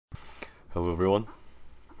Hello everyone.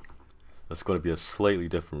 That's going to be a slightly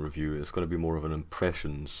different review. It's going to be more of an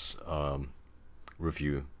impressions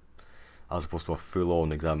review as opposed to a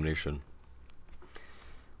full-on examination.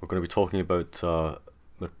 We're going to be talking about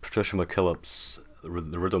Patricia McKillip's The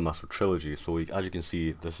Riddle-Master trilogy. So as you can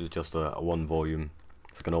see, this is just a one volume.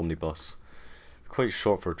 It's like an omnibus. Quite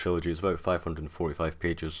short for a trilogy. It's about 545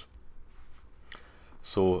 pages.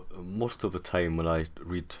 So most of the time when I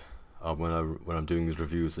read when I'm doing these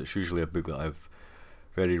reviews, it's usually a book that I've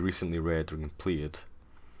very recently read or completed,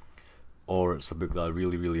 or it's a book that I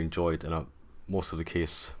really enjoyed. And most of the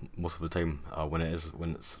time, when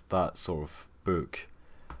it's that sort of book,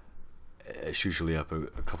 it's usually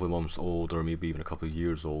about a couple of months old, or maybe even a couple of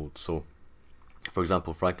years old. So, for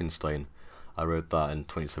example, I read that in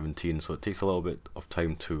 2017. So it takes a little bit of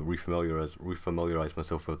time to refamiliarize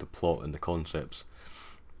myself with the plot and the concepts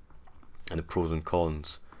and the pros and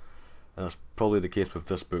cons. And that's probably the case with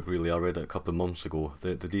this book, really. I read it a couple of months ago.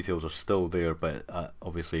 The details are still there, but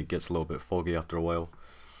obviously it gets a little bit foggy after a while.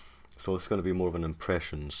 So it's going to be more of an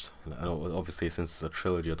impressions. And obviously, since it's a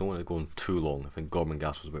trilogy, I don't want to go on too long. I think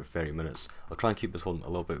Gormenghast was about 30 minutes. I'll try and keep this one a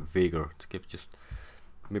little bit vaguer to give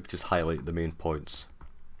maybe just highlight the main points.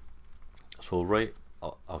 So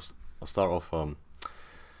I'll start off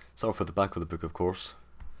with the back of the book, of course.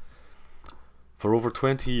 For over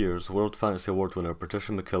 20 years, World Fantasy Award winner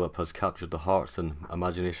Patricia McKillip has captured the hearts and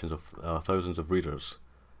imaginations of thousands of readers.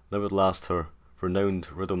 Now at last her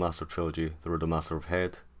renowned Riddle-Master trilogy, The Riddle-Master of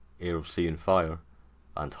Hed, Heir of Sea and Fire,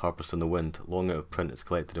 and Harpist in the Wind, long out of print, is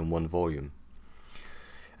collected in one volume.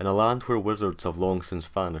 In a land where wizards have long since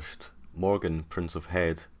vanished, Morgan, Prince of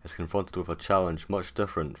Hed, is confronted with a challenge much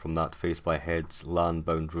different from that faced by Hed's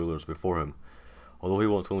land-bound rulers before him. Although he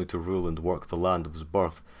wants only to rule and work the land of his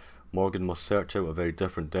birth, Morgan must search out a very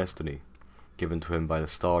different destiny, given to him by the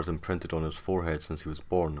stars imprinted on his forehead since he was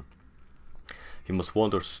born. He must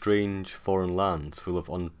wander strange foreign lands full of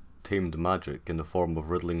untamed magic in the form of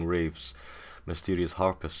riddling wraiths, mysterious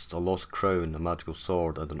harpists, a lost crown, a magical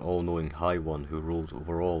sword, and an all-knowing High One who rules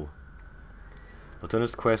over all. But in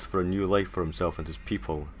his quest for a new life for himself and his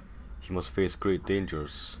people, he must face great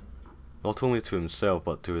dangers, not only to himself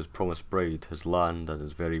but to his promised bride, his land, and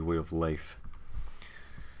his very way of life.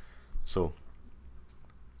 So,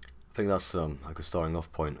 I think that's a good starting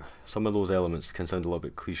off point. Some of those elements can sound a little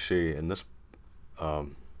bit cliche in this.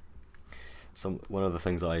 One of the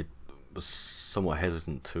things that I was somewhat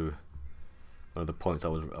hesitant to, one of the points I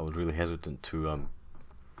was really hesitant to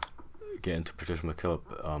get into Patricia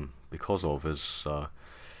McKillip because of is the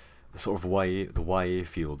sort of YA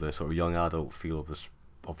feel, the sort of young adult feel of this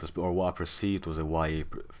or what I perceived was a YA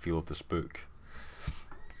feel of this book.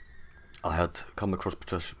 I had come across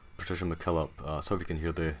Patricia McKillip, so if you can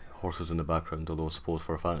hear the horses in the background, although I suppose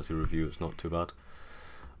for a fantasy review it's not too bad.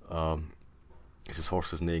 It's just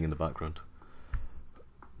horses neighing in the background.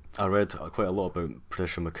 I read quite a lot about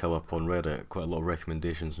Patricia McKillip on Reddit, quite a lot of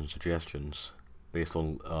recommendations and suggestions based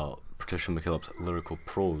on Patricia McKillip's lyrical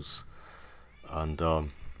prose, and the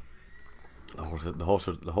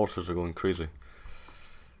horses are going crazy.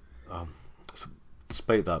 So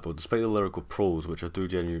despite that though, despite the lyrical prose, which I do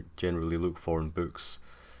generally look for in books,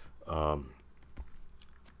 I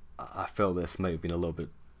felt this might have been a little bit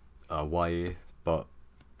YA, but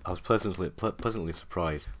I was pleasantly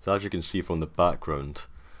surprised. So as you can see from the background,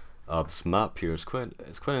 this map here is quite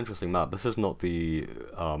an interesting map. This is not the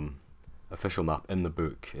official map in the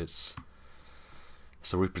book. It's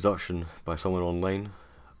a reproduction by someone online.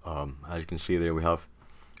 As you can see there, we have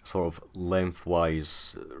sort of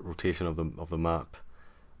lengthwise rotation of the map.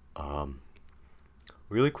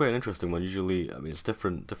 Really quite an interesting one. Usually, I mean, it's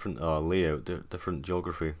different layout, different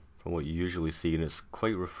geography from what you usually see, and it's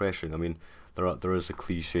quite refreshing. I mean, there is a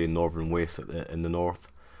cliche northern waste in the north,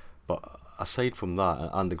 but aside from that,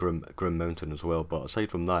 and the Grim Mountain as well. But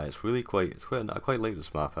aside from that, I quite like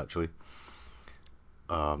this map actually.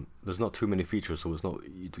 There's not too many features, so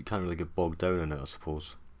you can't really get bogged down in it, I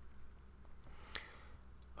suppose.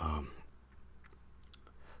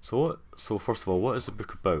 So first of all, what is the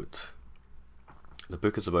book about? The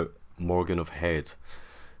book is about Morgan of Hed,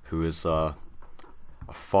 who is a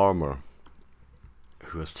farmer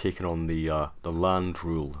who has taken on the land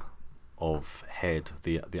rule of Hed,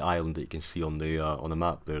 the island that you can see on the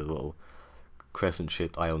map there, the little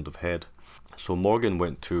crescent-shaped island of Hed. So Morgan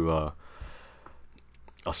went to a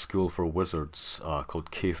school for wizards called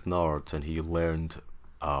Caith Nard, and he learned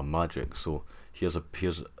magic. So he has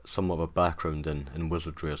somewhat of a background in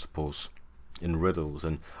wizardry, I suppose, in riddles,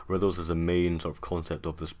 and riddles is the main sort of concept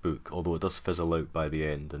of this book, although it does fizzle out by the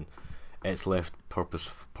end, and it's left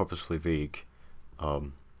purposefully vague.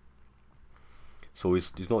 So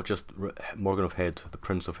he's not just Morgan of Hed, the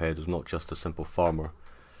Prince of Hed, is not just a simple farmer.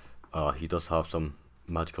 He does have some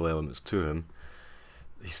magical elements to him.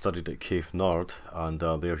 He studied at Cave Nard, and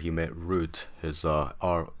there he met Rood, his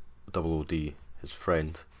R-O-O-D, his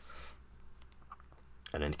friend,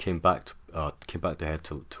 and then came back to Hed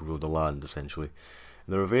to rule the land, essentially.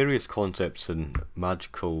 And there are various concepts and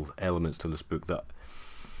magical elements to this book that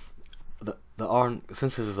aren't,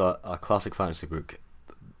 since this is a classic fantasy book,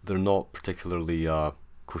 they're not particularly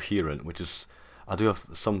coherent, which is, I do have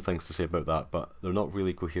some things to say about that, but they're not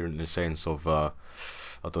really coherent in the sense of, I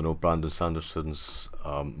don't know, Brandon Sanderson's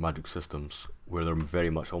magic systems, where they're very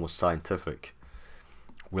much almost scientific.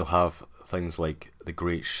 We'll have things like the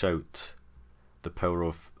Great Shout, the power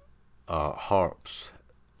of harps.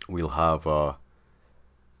 We'll have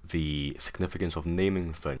the significance of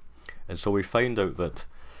naming things. And so we find out that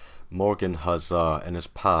Morgan has, in his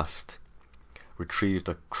past, retrieved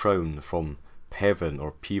a crown from Pevin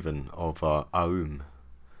or Peven of Aum,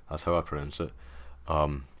 that's how I pronounce it,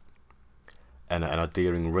 in a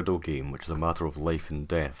daring riddle game, which is a matter of life and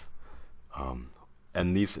death.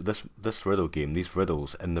 And this riddle game, these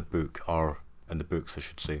riddles in the books, I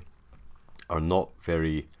should say, are not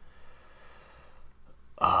very.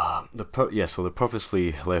 So they're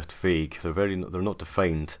purposely left vague. They're not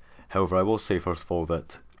defined. However, I will say first of all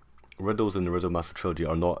that riddles in the Riddle-Master trilogy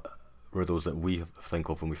are not riddles that we think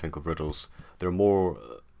of when we think of riddles. They're more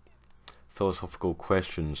philosophical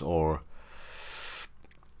questions or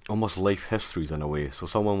almost life histories in a way. So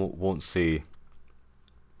someone won't say,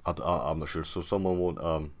 I'm not sure, so someone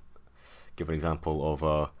won't give an example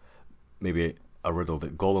of maybe a riddle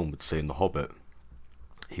that Gollum would say in The Hobbit.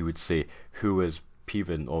 He would say, who is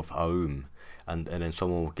Peven of Aum? And then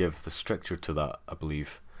someone will give the stricture to that, I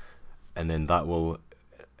believe, and then that will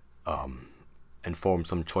inform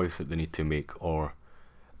some choice that they need to make, or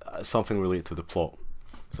something related to the plot.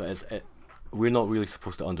 So we're not really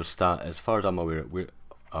supposed to understand, as far as I'm aware,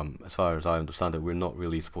 as far as I understand it, we're not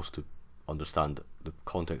really supposed to understand the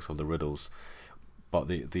context of the riddles, but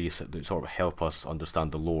they sort of help us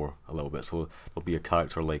understand the lore a little bit. So there'll be a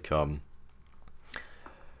character like who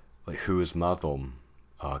is Mathom,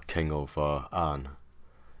 king of Anne,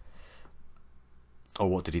 or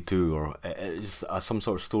what did he do, or it's some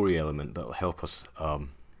sort of story element that will help us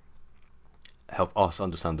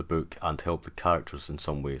understand the book and help the characters in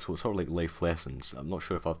some way. So it's sort of like life lessons. I'm not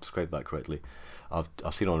sure if I've described that correctly.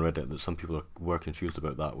 I've seen on Reddit that some people were confused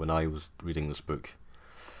about that when I was reading this book.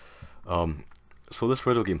 So this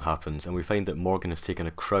riddle game happens, and we find that Morgan has taken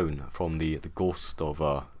a crown from the ghost of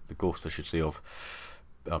of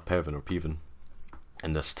Pevin or Peven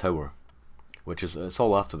in this tower, which is, it's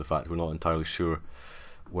all after the fact. We're not entirely sure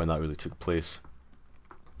when that really took place.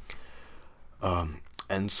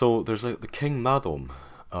 And so there's the King Mathom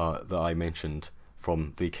that I mentioned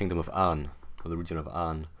from the kingdom of Anne, or the region of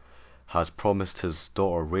Anne, has promised his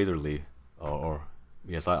daughter Raiderly,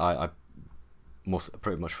 I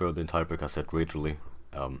pretty much for the entire book I said Raiderly.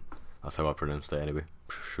 That's how I pronounced it anyway.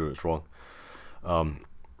 Sure it's wrong.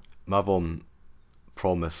 Mathom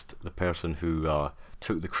promised the person who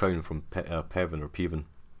took the crown from Pevin or Peven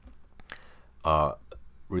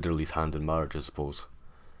Raiderly's hand in marriage, I suppose.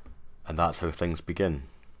 And that's how things begin.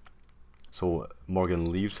 So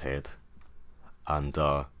Morgan leaves Hed and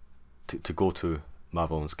to go to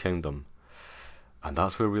Mathom's kingdom, and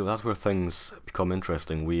that's where things become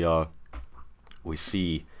interesting. We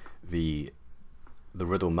see the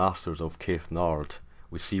Riddle-Masters of Cave Nard.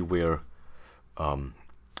 We see where not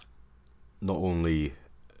only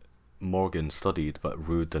Morgan studied, but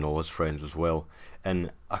Rood and all his friends as well.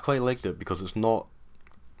 And I quite liked it because it's not.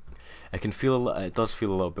 It does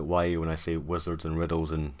feel a little bit YA when I say wizards and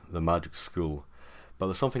riddles in the magic school, but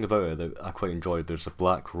there's something about it that I quite enjoyed. There's the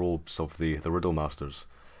black robes of the Riddle-Masters.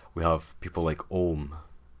 We have people like Ohm,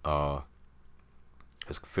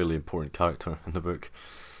 is a fairly important character in the book.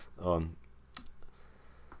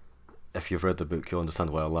 If you've read the book, you'll understand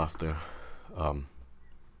why I laughed there.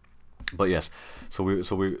 But yes, so we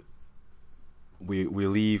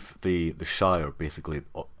leave the Shire basically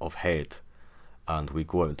of Hed, and we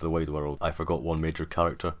go out into the wide world. I forgot one major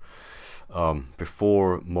character.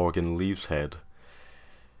 Before Morgan leaves Hed,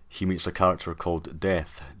 he meets a character called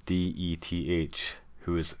Death, D-E-T-H,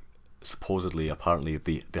 who is supposedly, apparently,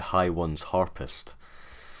 the High One's Harpist.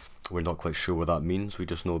 We're not quite sure what that means. We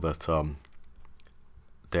just know that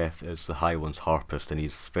Death is the High One's Harpist, and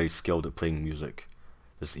he's very skilled at playing music.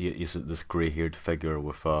 He's this grey-haired figure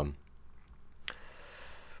with, I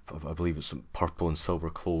believe it's some purple and silver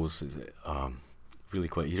clothes. Really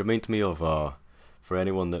quite. He reminds me of, for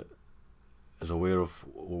anyone that is aware of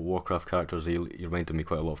Warcraft characters, he reminded me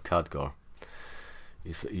quite a lot of Khadgar.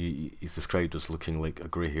 He's described as looking like a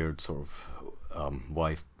grey-haired sort of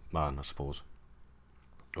wise man, I suppose,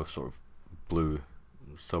 with sort of blue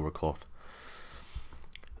silver cloth.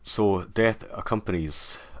 So death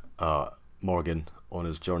accompanies Morgan on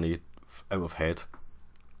his journey out of Hed,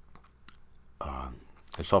 and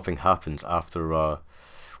something happens after. Well,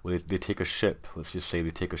 they take a ship. Let's just say they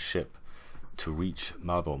take a ship to reach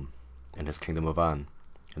Madom in his kingdom of An,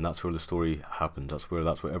 and that's where the story happens. That's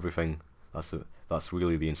where everything. That's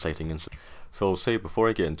really the inciting incident. So I'll say, before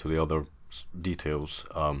I get into the other details,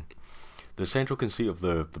 the central conceit of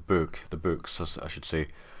the books, I should say,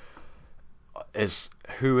 is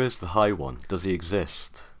who is the High One? Does he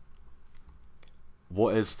exist?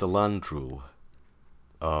 What is the land rule?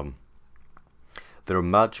 There are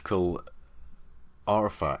magical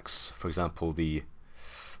artifacts, for example,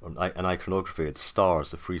 an iconography, the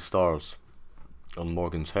stars, the 3 stars on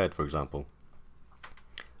Morgan's head, for example.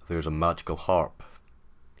 There's a magical harp.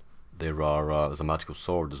 There's a magical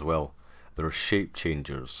sword as well. There are shape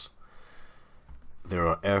changers. There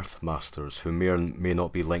are earth masters who may or may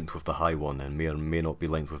not be linked with the High One, and may or may not be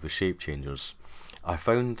linked with the shape changers. I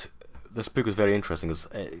found this book was very interesting, because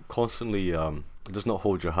it constantly it does not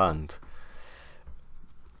hold your hand.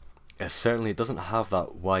 It doesn't have that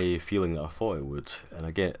YA feeling that I thought it would. And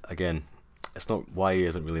again, it's not, YA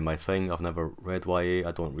isn't really my thing. I've never read YA.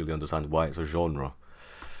 I don't really understand why it's a genre.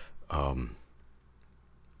 I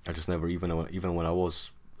just never, even when I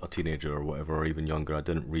was a teenager or whatever, or even younger, I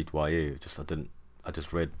didn't read YA. I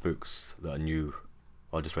just read books that I knew.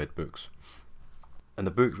 I just read books. And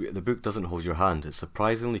the book doesn't hold your hand. It's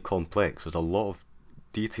surprisingly complex. There's a lot of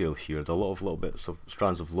detail here. There's a lot of little bits of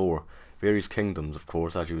strands of lore. Various kingdoms, of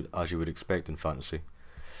course, as you would expect in fantasy.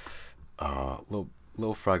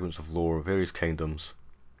 Little fragments of lore, various kingdoms,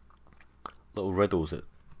 little riddles that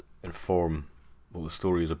inform what the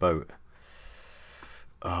story is about.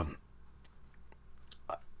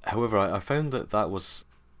 However, I found that was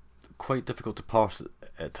quite difficult to parse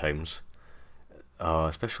at times,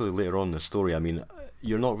 especially later on in the story. I mean,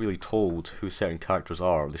 you're not really told who certain characters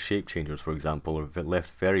are. The shape changers, for example, are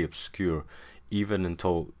left very obscure, even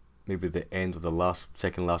until maybe the end of the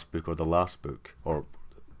second last book, or the last book, or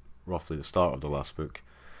roughly the start of the last book,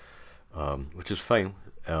 which is fine.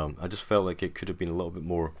 I just felt like it could have been a little bit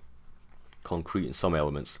more concrete in some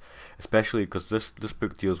elements, especially because this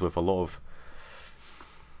book deals with a lot of,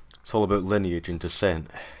 it's all about lineage and descent,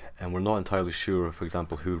 and we're not entirely sure, for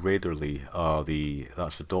example, who Raiderly,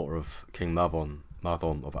 that's the daughter of King Madom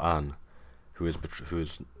of An, who is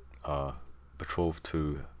betrothed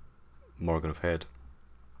to Morgan of Hed.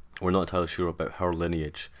 We're not entirely sure about her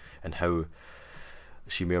lineage and how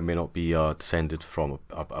she may or may not be descended from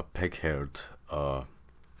a pig herd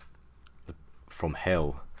from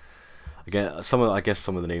Hell. Again, I guess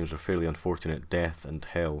some of the names are fairly unfortunate. Death and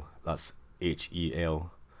Hell. That's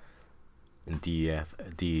Hel and Dath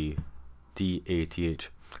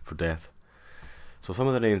for death. So some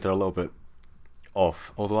of the names are a little bit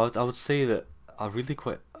off. Although I would say that I really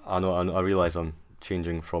quite. I realise I'm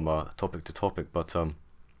changing from topic to topic, but I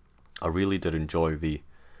really did enjoy the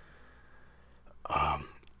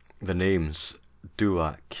names.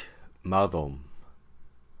 Duak, Madom,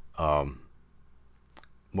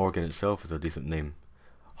 Morgan itself is a decent name.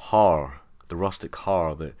 Heir, the rustic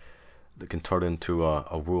Heir that can turn into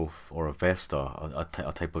a wolf or a Vesta, a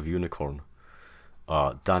type of unicorn.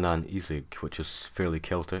 Danan Izig, which is fairly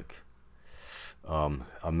Celtic.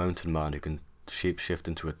 A mountain man who can shapeshift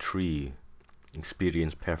into a tree,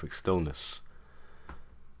 experience perfect stillness.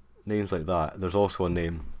 Names like that. There's also a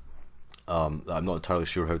name that I'm not entirely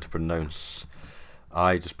sure how to pronounce.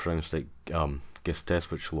 I just pronounced it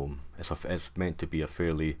Gesteswichlom. It's meant to be a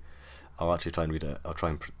fairly. I'll actually try and read it. I'll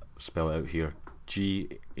try and spell it out here.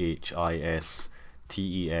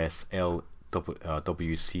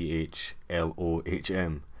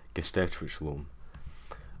 Ghistlwchlom. Gesteswichlom.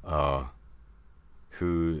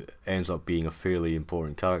 Who ends up being a fairly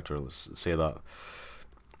important character. Let's say that.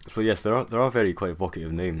 So yes, there are very quite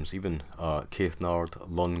evocative names. Even Caithnard,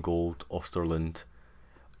 Lungold, Osterland,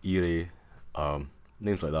 Ire,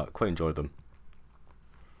 names like that. Quite enjoyed them.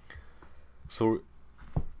 So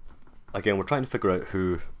again, we're trying to figure out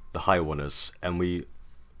who the High One is, and we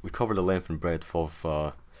covered the length and breadth of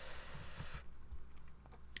the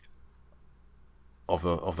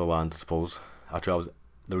land, I suppose. Actually,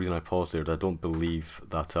 the reason I paused there is I don't believe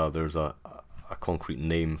that there's a concrete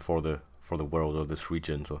name for the world or this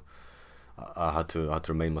region, so I had to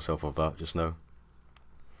remind myself of that just now.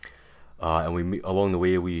 And along the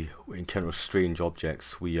way we encounter strange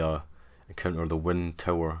objects. We encounter the wind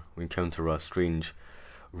tower. We encounter strange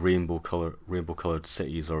rainbow colored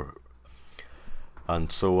cities, or And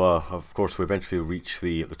so, of course, we eventually reach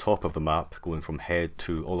the top of the map, going from Hed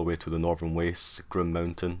to all the way to the northern wastes, Grim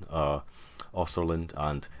Mountain, Osterland,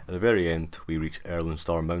 and at the very end we reach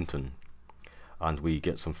Erlendstar Mountain, and we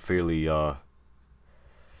get some fairly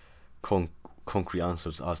concrete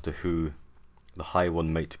answers as to who the High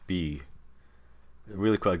One might be.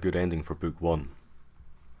 Really quite a good ending for Book 1.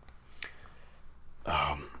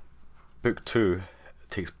 Book 2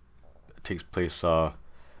 takes place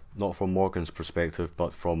not from Morgan's perspective,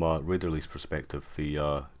 but from Raiderly's perspective,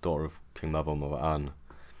 the daughter of King Mavam of Anne,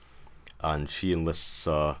 and she enlists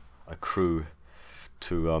a crew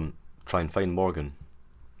to try and find Morgan.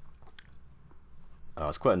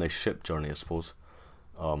 It's quite a nice ship journey, I suppose.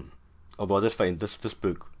 Although I did find this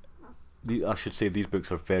book, I should say these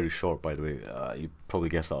books are very short, by the way. You probably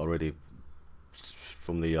guessed that already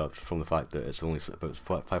from the fact that it's only about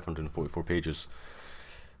 544 pages.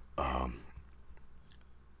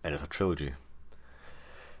 And it's a trilogy.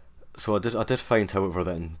 So I did find, however,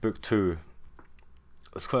 that in Book 2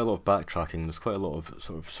 there's quite a lot of backtracking. There's quite a lot of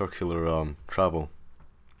sort of circular travel.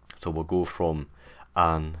 So we'll go from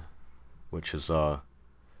Anne, which is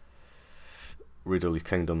Raiderly's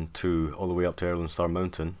kingdom, to all the way up to Erlendstar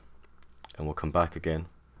Mountain, and we'll come back again,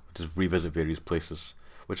 just revisit various places,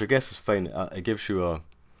 which I guess is fine. It gives you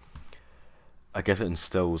I guess it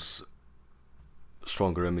instills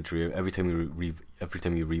stronger imagery every time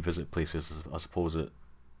you revisit places. I suppose it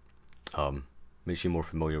makes you more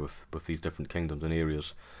familiar with these different kingdoms and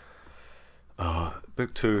areas.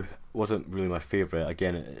 Book 2 wasn't really my favourite.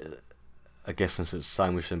 Again, I guess since it's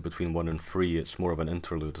sandwiched in between 1 and 3, it's more of an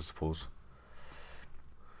interlude, I suppose.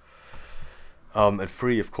 And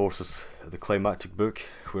 3, of course, is the climactic book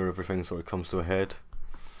where everything sort of comes to a head.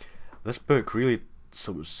 This book really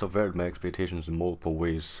subverted my expectations in multiple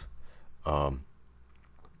ways.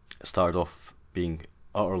 Started off being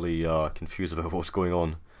utterly confused about what's going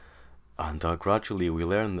on, and gradually we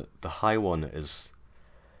learn that the High One is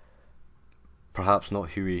perhaps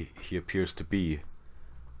not who he appears to be,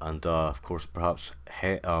 and of course perhaps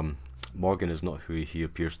Morgan is not who he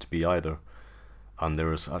appears to be either, and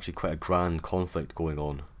there is actually quite a grand conflict going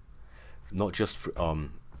on, not just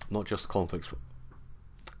conflicts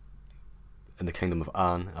in the kingdom of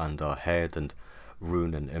Anne and Hed and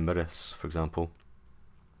Rune and Emiris, for example,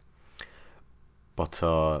 but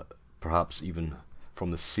perhaps even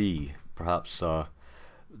from the sea, perhaps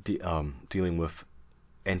dealing with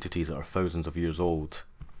entities that are thousands of years old.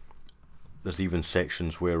 There's even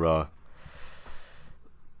sections where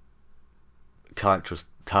characters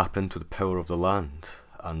tap into the power of the land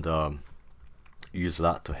and use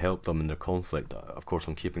that to help them in their conflict. Of course,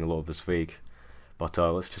 I'm keeping a lot of this vague, but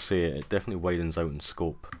let's just say it definitely widens out in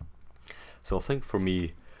scope. So I think for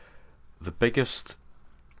me, the biggest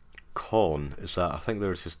con is that I think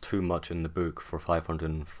there's just too much in the book for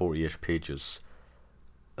 540-ish pages.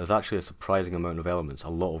 There's actually a surprising amount of elements, a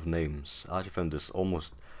lot of names. I actually found this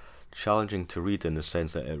almost challenging to read in the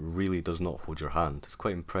sense that it really does not hold your hand. It's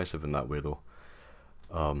quite impressive in that way though.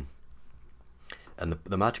 And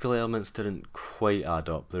the magical elements didn't quite add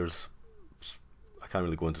up. I can't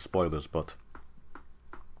really go into spoilers, but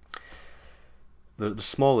the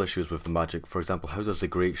small issues with the magic, for example, how does the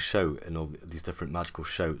Great Shout and all these different magical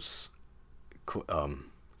shouts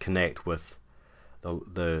connect with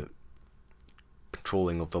the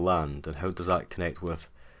controlling of the land, and how does that connect with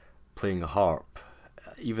playing a harp?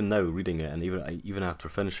 Even now, reading it, and even after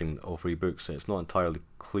finishing all 3 books, it's not entirely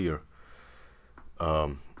clear.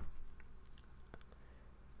 And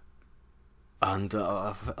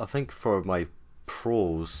I think for my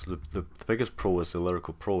prose, the biggest pro is the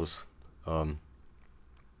lyrical prose.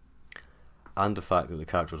 And the fact that the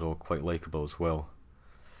characters are all quite likeable as well.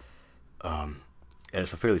 And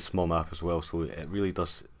it's a fairly small map as well, so it really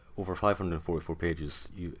does, over 544 pages,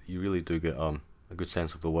 you really do get a good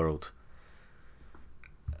sense of the world.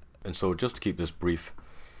 And so just to keep this brief,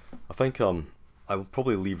 I think I will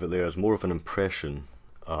probably leave it there as more of an impression.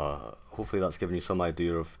 Hopefully that's given you some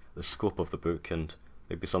idea of the scope of the book and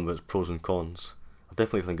maybe some of its pros and cons. I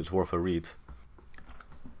definitely think it's worth a read.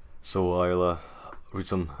 So I'll read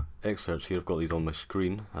some excerpts here. I've got these on my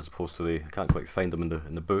screen as opposed to I can't quite find them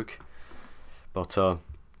in the book, but a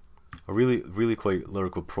really quite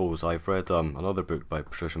lyrical prose. I've read another book by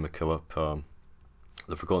Patricia McKillip,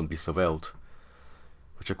 The Forgotten Beasts of Eld,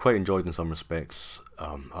 which I quite enjoyed in some respects.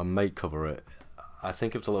 I might cover it. I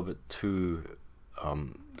think it's a little bit too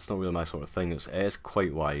it's not really my sort of thing. It is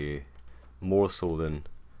quite YA, more so than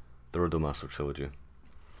the Riddle-Master trilogy.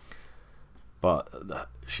 But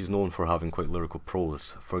she's known for having quite lyrical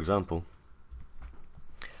prose. For example,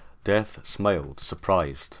 Death smiled,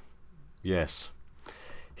 surprised. Yes.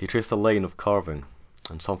 He traced a line of carving,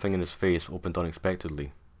 and something in his face opened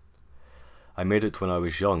unexpectedly. I made it when I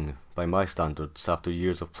was young, by my standards, after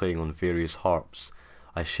years of playing on various harps.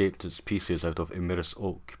 I shaped its pieces out of Emiris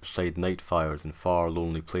oak, beside night fires in far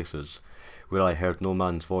lonely places, where I heard no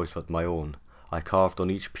man's voice but my own. I carved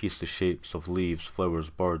on each piece the shapes of leaves, flowers,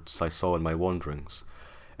 birds I saw in my wanderings.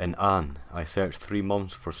 In Anne, I searched 3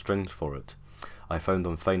 months for strings for it. I found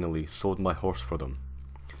them finally, sold my horse for them.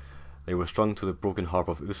 They were strung to the broken harp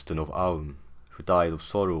of Ustin of Aum, who died of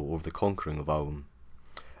sorrow over the conquering of Aum.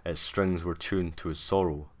 Its strings were tuned to his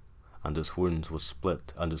sorrow, and its wood was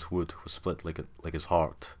split like his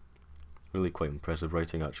heart. Really quite impressive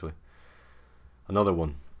writing, actually. Another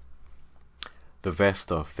one. The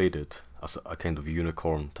Vesta faded, as a kind of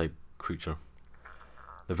unicorn type creature.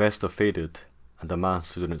 The Vesta faded, and a man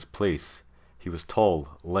stood in its place. He was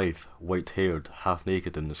tall, lithe, white-haired,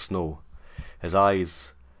 half-naked in the snow. His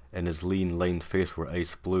eyes in his lean, lined face were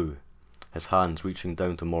ice blue. His hands, reaching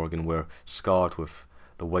down to Morgan, were scarred with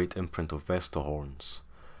the white imprint of Vesta horns.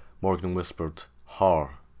 Morgan whispered,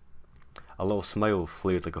 "Har." A little smile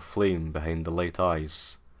flared like a flame behind the light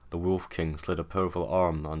eyes. The Wolf King slid a powerful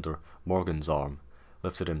arm under Morgan's arm,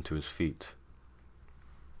 lifted him to his feet.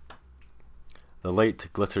 The light,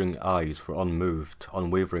 glittering eyes were unmoved,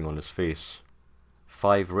 unwavering on his face.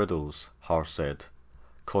 5 riddles, Har said.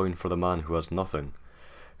 Coin for the man who has nothing.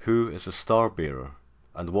 Who is the star-bearer,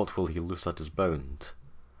 and what will he loose at his bound?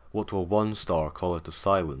 What will 1 star call out of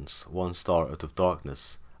silence, 1 star out of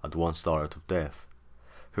darkness, and 1 star out of death?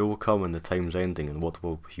 Who will come when the time's ending, and what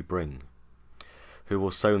will he bring? Who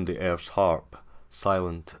will sound the earth's harp,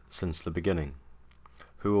 silent since the beginning?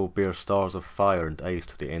 Who will bear stars of fire and ice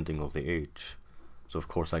to the ending of the age? So of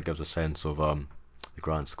course that gives a sense of the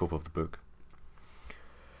grand scope of the book.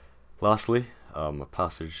 Lastly, a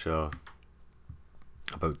passage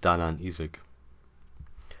about Danan Izig.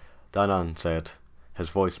 Danan said, his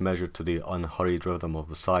voice measured to the unhurried rhythm of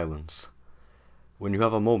the silence, "When you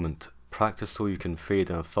have a moment, practice so you can fade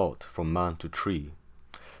in a thought from man to tree.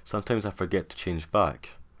 Sometimes I forget to change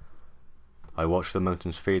back. I watch the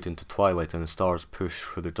mountains fade into twilight and the stars push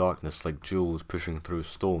through the darkness like jewels pushing through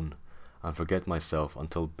stone, and forget myself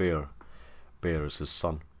until Bear is his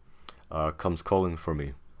son, comes calling for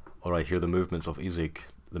me, or I hear the movements of Izig,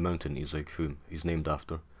 the mountain Izig, whom he's named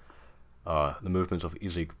after, the movements of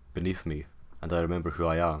Izig beneath me, and I remember who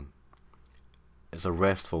I am. It's a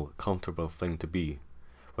restful, comfortable thing to be.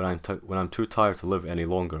 When I'm too tired to live any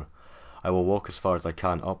longer, I will walk as far as I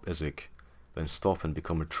can up Izig, then stop and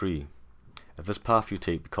become a tree. If this path you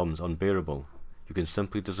take becomes unbearable, you can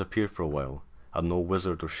simply disappear for a while, and no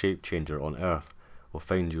wizard or shape-changer on earth will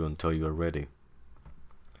find you until you are ready."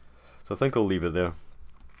 So I think I'll leave it there.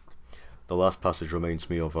 The last passage reminds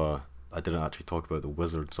me of, I didn't actually talk about the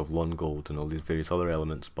wizards of Lungold and all these various other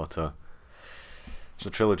elements, but it's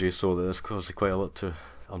a trilogy, so there's quite a lot to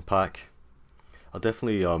unpack. I'll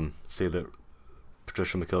definitely say that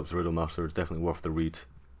Patricia McKillip's Riddle-Master is definitely worth the read.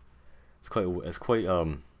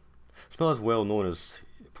 It's not as well known as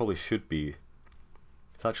it probably should be.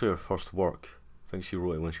 It's actually her first work. I think she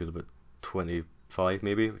wrote it when she was about 25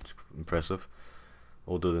 maybe, which is impressive.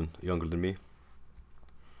 Younger than me.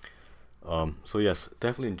 So yes,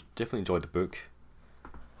 definitely enjoyed the book.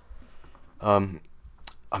 I'm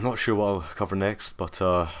not sure what I'll cover next, but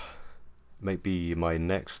might be my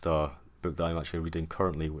next book that I'm actually reading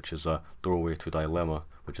currently, which is Doorway to Dilemma,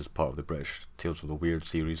 which is part of the British Tales of the Weird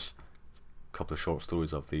series. A couple of short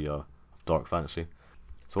stories of the dark fantasy.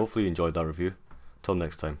 So hopefully you enjoyed that review. Till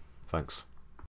next time, thanks.